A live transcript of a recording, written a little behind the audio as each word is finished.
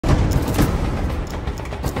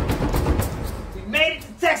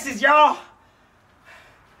Texas, y'all.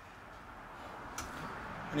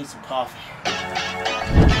 I need some coffee.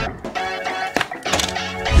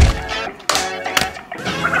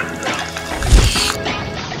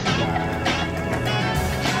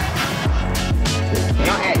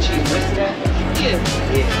 Y'all add cheese with that? Yeah.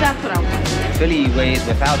 That's what I want. Philly ways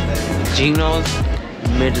without the Genos,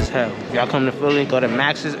 mid as hell. Y'all come to Philly, go to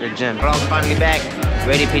Max's or Jim. Vlog's finally back.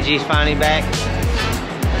 Radio PG's finally back.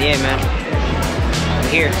 Yeah, man. I'm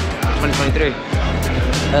here. 2023.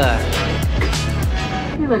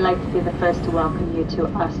 We would like to be the first to welcome you to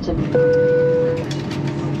Austin.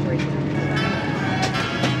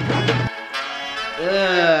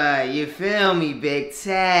 You feel me, Big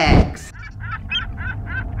Tex?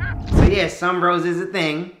 So yeah, SomeBros is a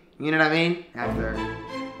thing. You know what I mean? After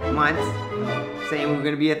months saying we were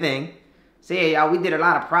gonna be a thing. So yeah, y'all, we did a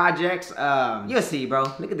lot of projects. You'll see, bro.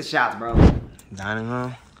 Look at the shots, bro. Dining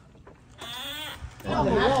room. Oh,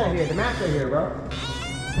 the mat's right here. The mat's right here, bro.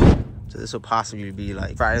 So this will possibly be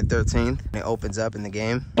like Friday the 13th. It opens up in the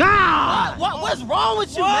game. Ah! What's wrong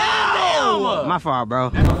with you, man? Damn! My fault,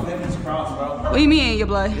 bro. What do you mean, your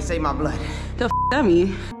blood? This ain't my blood. The f that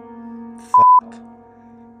mean?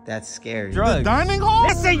 That's scary. Drugs. The dining hall?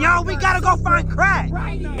 Listen, y'all, we gotta go find crack. You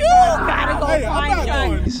gotta go find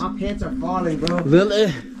crack. My pants are falling, bro.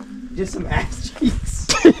 Really? Just some ass cheeks.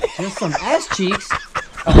 Just some ass cheeks?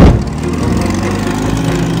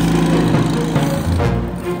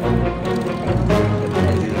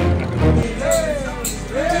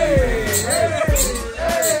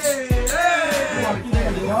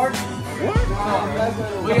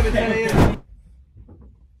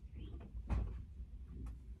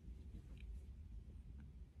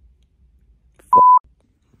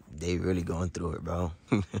 They really going through it, bro.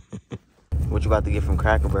 What you about to get from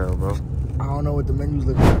Cracker Barrel, bro? I don't know what the menu's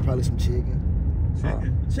looking like. Probably some chicken.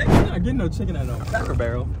 Chicken? You're not getting no chicken at no Cracker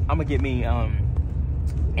Barrel. I'm gonna get me a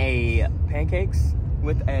pancakes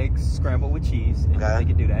with eggs scrambled with cheese. If they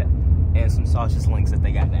can do that. And some sausage links if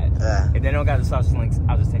they got that. If they don't got the sausage links,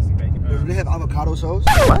 I'll just take some bacon. Do they have avocado sauce?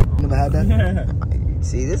 What? Never had that?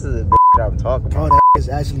 See, this is a bitch I'm talking about. Oh, that is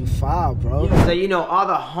actually fire, bro. So, you know, all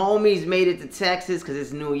the homies made it to Texas because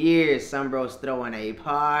it's New Year's. SomeBros throwing a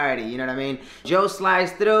party, you know what I mean? Joe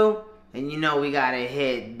slides through, and you know we gotta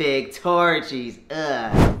hit Big Torchies.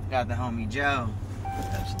 Got the homie Joe.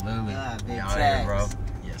 Absolutely. Big Y'all Tex. here, bro.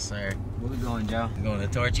 Yes, sir. Where we going, Joe? We going to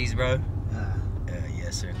Torchies, bro?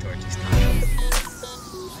 Yes, sir. Torchies.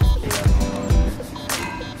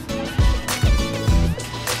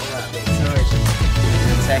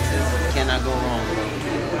 Texas, cannot go wrong, bro.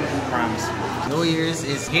 I promise you. New Year's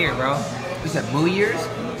is here, bro. We said New Year's?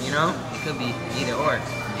 You know, it could be either or.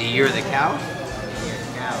 The year of the cow? The year of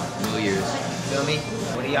the cow. New Year's. Feel me?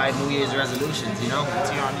 What are y'all New Year's resolutions, you know?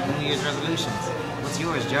 What's your New Year's resolutions? What's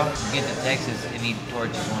yours, Joe? Get to Texas and eat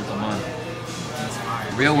Torchies once a month.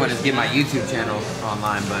 The real one is get my YouTube channel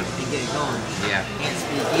online, but And get it going. yeah. And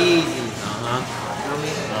speak easy. Feel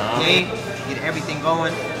me? Okay? Get everything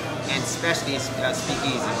going. And especially speak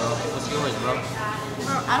easy, bro. What's yours, bro?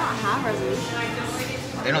 Bro, I don't have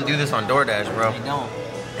resolutions. They don't do this on DoorDash, bro. They don't.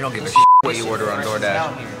 They don't give a shit what you order on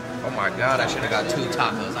DoorDash. Oh my god, I should have got 2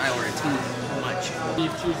 tacos. I ordered too much.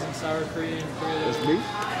 Beef, cheese, and sour cream. That's me.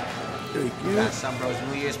 Thank We you. got SomeBros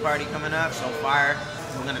New Year's party coming up, so fire.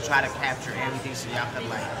 We're gonna try to capture everything so y'all can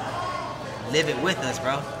like live it with us,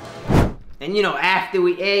 bro. And you know, after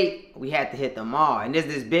we ate, we had to hit the mall. And there's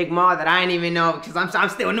this big mall that I ain't even know because I'm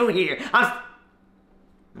still new here.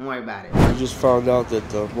 Don't worry about it. I just found out that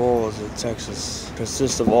the malls in Texas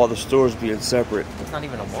consist of all the stores being separate. It's not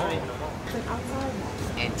even a mall.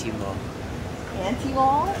 Anti-mall.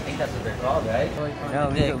 Anti-wall? I think that's what they're called, right? No,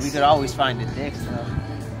 we could always find the dicks, though.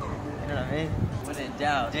 You know what I mean? When in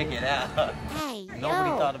doubt, dick it out. Hey, Nobody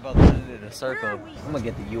thought about putting it in a circle. I'm gonna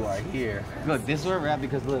get the UI here. Look, this way, right?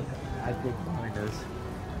 Because look, I think behind us.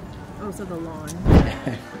 Oh, so the lawn.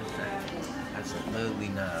 Absolutely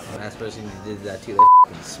not. Last person who did that too,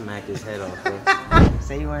 they smacked his head off, bro.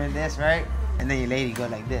 Say you wanted this, right? And then your lady go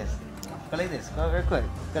like this. Go like this. Go real quick.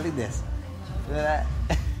 Go like this. Feel that?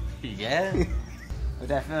 Yeah? What'd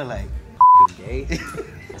that feel like? Gay.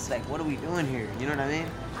 It's like, what are we doing here? You know what I mean?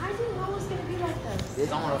 I didn't know it was gonna be like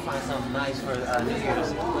this. I want to find something nice for New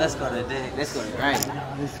Year's. Let's go to Dick. Let's go to Grind.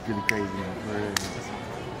 This is getting crazy, man.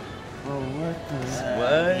 Oh, what the?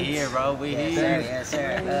 What? Here, bro. We here. Yes,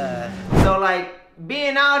 sir. So, like,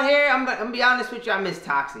 being out here, I'm gonna be honest with you, I miss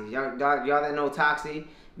Toxie. Y'all that know Toxie,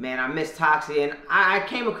 man, I miss Toxie. And I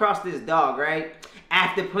came across this dog, right?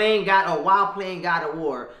 After while playing God of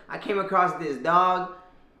War, I came across this dog.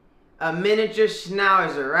 a miniature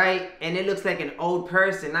schnauzer, right? And it looks like an old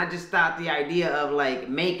person. I just thought the idea of like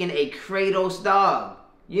making a Kratos dog.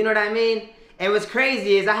 You know what I mean? And what's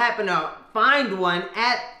crazy is I happened to find one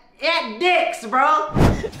at Dick's, bro.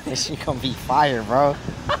 This shit gonna be fire, bro.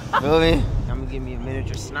 Feel me? I'm gonna give me a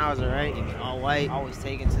miniature schnauzer, right? Give me all white. Always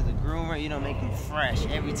take it to the groomer, you know, make him fresh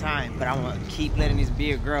every time. But I'm gonna keep letting his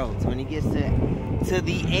beard grow. So when he gets to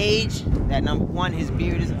the age that number one, his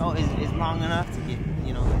beard is long enough to get,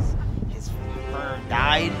 you know, his fur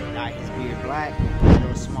dyed, dye his beard black. A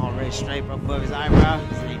little small red stripe above his eyebrow.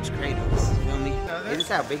 His name's Kratos. You feel me? Is this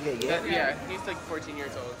how big they get? Yeah, he's like 14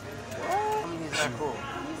 years old. I mean, he's not cool.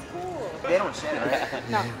 Cool. They don't shed, right?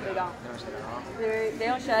 No, they don't. They don't shed at all. They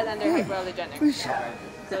don't shed and they're hypoallergenic. Okay.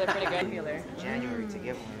 So they're pretty good healer. January to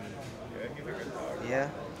get one. Yeah.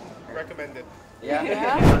 Recommended.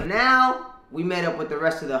 Yeah. So now we met up with the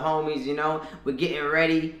rest of the homies, you know. We're getting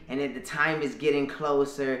ready, and then the time is getting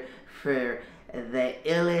closer for the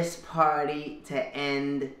illest party to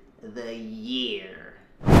end the year.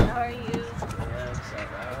 How are you?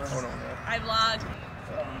 Hold on, man. I vlog.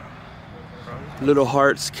 Little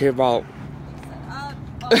hearts came out.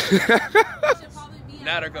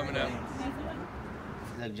 Now they're coming out.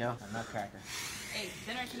 Look, Joe, I'm not cracker. Hey,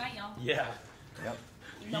 dinner tonight, y'all. Yeah. Yep.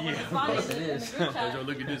 You know what the spot is. It is. Joe,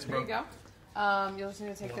 look at this, There bro. you go. You'll just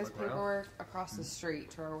need to take this paperwork across the street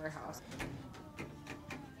to our warehouse.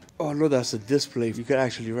 Oh no, that's a display. You could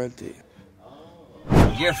actually rent it.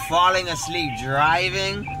 You're falling asleep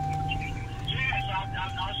driving?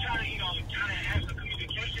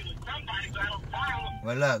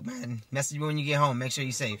 Well, look, man. Message me when you get home. Make sure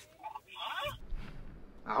you're safe.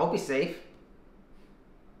 I hope you're safe.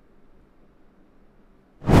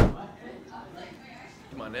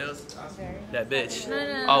 My nails. That bitch.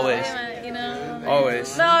 No, Always. You know.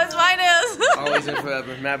 Always. No, it's my nails. Always and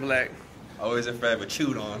forever. Matte Black. Always and forever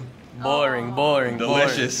chewed on. Boring, boring,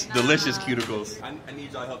 Delicious, delicious cuticles. I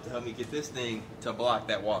need y'all help to help me get this thing to block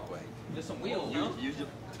that walkway. Just some wheels, no? Use your...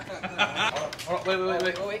 Oh,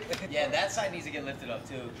 wait. Yeah, that side needs to get lifted up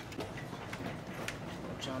too.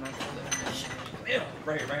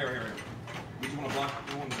 Right here. We just want to block,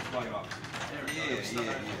 we want to block it off.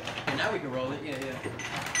 Yeah. And now we can roll it. Yeah.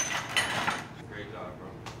 Great job, bro.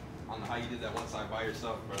 I don't know how you did that one side by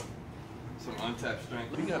yourself, bro. Some untapped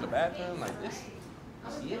strength. We got the bathroom like this.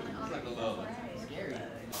 See it? It's like a little... Scary. That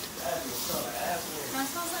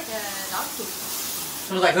smells like a dog food.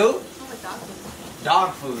 Smells like who? It smells like dog food.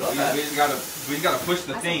 Dog food. Okay. We just gotta push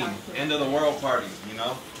the theme. End of the world party, you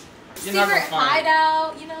know? You're not Secret gonna find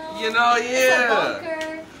hideout, you know. You know, yeah. It's a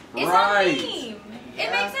bunker. It's Right. a theme. It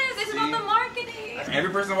makes sense. It's about the marketing. Every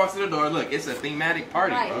person that walks through the door, look, it's a thematic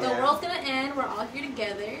party, Right. bro. The world's gonna end. We're all here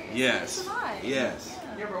together. Yes. It's a vibe. Yes.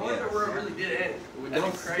 Yeah, bro, what if the world really did end? Would that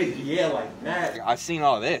be crazy? Yeah, like that. I've seen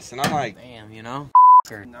all this, and I'm like, Damn, you know.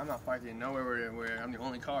 No, I'm not parking nowhere where I'm the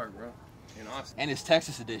only car, bro. In Austin. and it's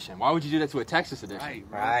Texas edition. Why would you do that to a Texas edition? Right,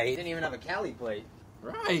 bro. Right. Didn't even have a Cali plate.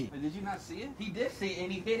 Right. But did you not see it? He did see it,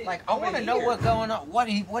 and he hit it. Like, I want to right know here. what's going on. What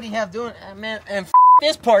he have doing, man, and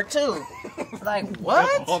this part too. Like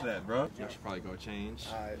what? All that, bro. You should probably go change.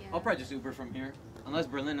 I'll probably just Uber from here,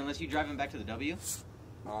 unless you driving back to the W.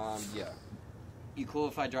 Yeah. You cool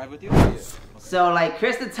if I drive with you? So like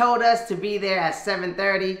Krista told us to be there at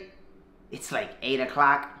 7:30. It's like 8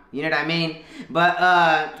 o'clock. You know what I mean? But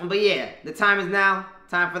yeah, the time is now.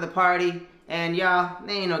 Time for the party. And y'all,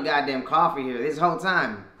 there ain't no goddamn coffee here this whole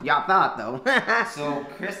time. Y'all thought though. So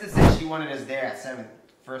Krista said she wanted us there at 7:30.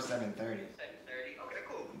 7:30. 7:30. Okay,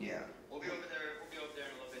 cool. Yeah. We'll be over there in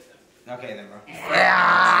a little bit then. Okay then, bro.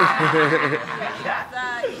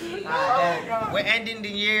 We're ending the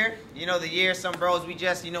year. You know, the year, some bros, we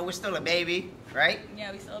just, you know, we're still a baby, right?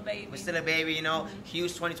 Yeah, we still a baby. We're still a baby, you know.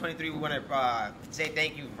 Huge 2023. We want to say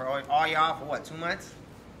thank you for all y'all for what, 2 months?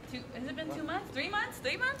 Has it been 2 months? 3 months?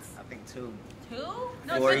 3 months? I think 2. 2?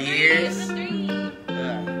 No, 4 it's been 3. years. It's been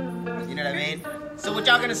 3. You know what I mean? So what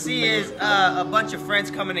y'all gonna see is a bunch of friends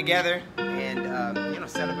coming together and you know,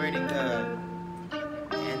 celebrating the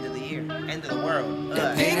end of the year, end of the world.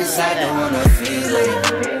 Pain inside, don't wanna feel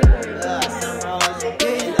it.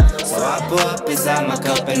 So I pour up inside my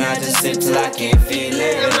cup and I just sip till I can't feel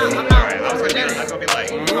it.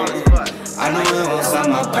 I know it won't solve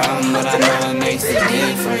my problem, but I know it makes a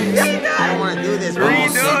difference. I don't wanna do this. One more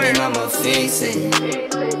sip and I'ma fix it.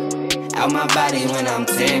 Out my body when I'm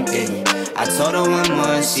tempted. I told her one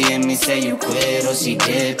more, she heard me say you quit or she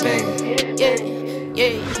dipping.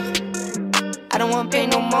 Yeah. I don't want pain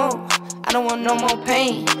no more. I don't want no more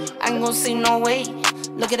pain. I ain't gon' see no way.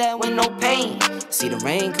 Look at that with no pain. See the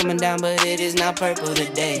rain coming down, but it is not purple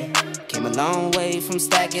today. Came a long way from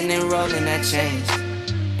stacking and rolling that change.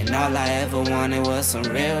 And And all I ever wanted was some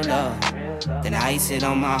real love. Then I iced it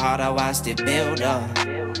on my heart, I watched it build up.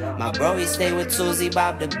 My bro, he stay with Tuesday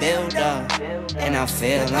Bob to build up. And I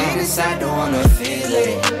feel on inside, don't wanna feel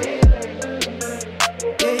it.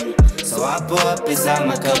 So I pour up inside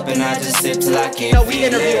my cup and I just sip till I can't feel it. We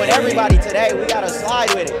interviewing everybody today. We gotta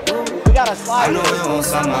slide with it. We gotta slide. I know it won't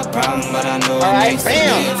solve my problem, but I know it makes me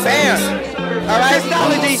bam. Alright,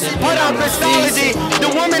 Christology. Hold on, Christology. The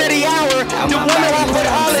woman of the hour. The woman who put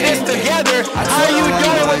all of this together. How are you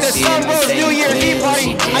doing with the SomeBros New Year's Eve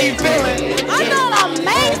party? How you feeling? I'm doing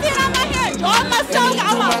amazing. I'm out here enjoying myself.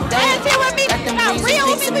 Got my friends here with me. Got real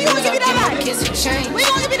with me. So you gonna give me that back? We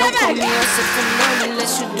gonna give me that back.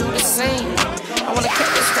 Unless you do the same. I wanna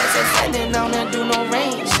cut this fast and standing on and do no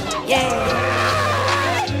range. Yeah.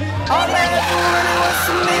 All I ever wanted was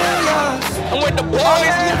some millions. I'm with the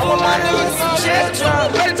boys. I'm with my niggas.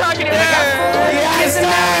 Better talking to Yes, sir.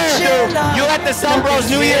 You at the SomeBros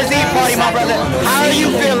New Year's Eve party, my brother. How are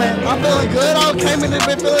you feeling? I'm feeling good. I came in and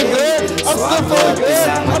been feeling good. I'm still feeling good.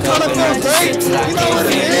 I'm trying to feel great. You know what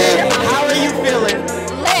it is. How are you feeling?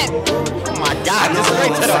 Oh my God, just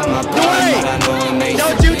straight to the Dwayne,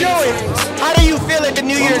 don't you do it. How do you feel at the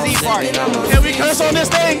New Year's Eve party? Can we curse on this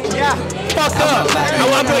thing? Yeah. Fucked up.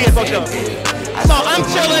 I'm gonna get fucked up. So I'm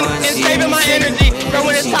chilling and saving my energy for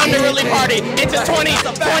when it's time to really party. It's a 20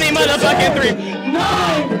 motherfucking 3. 9,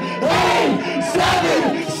 8,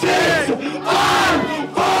 7, 6,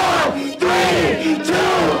 5, 4, 3,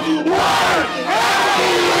 2, 1.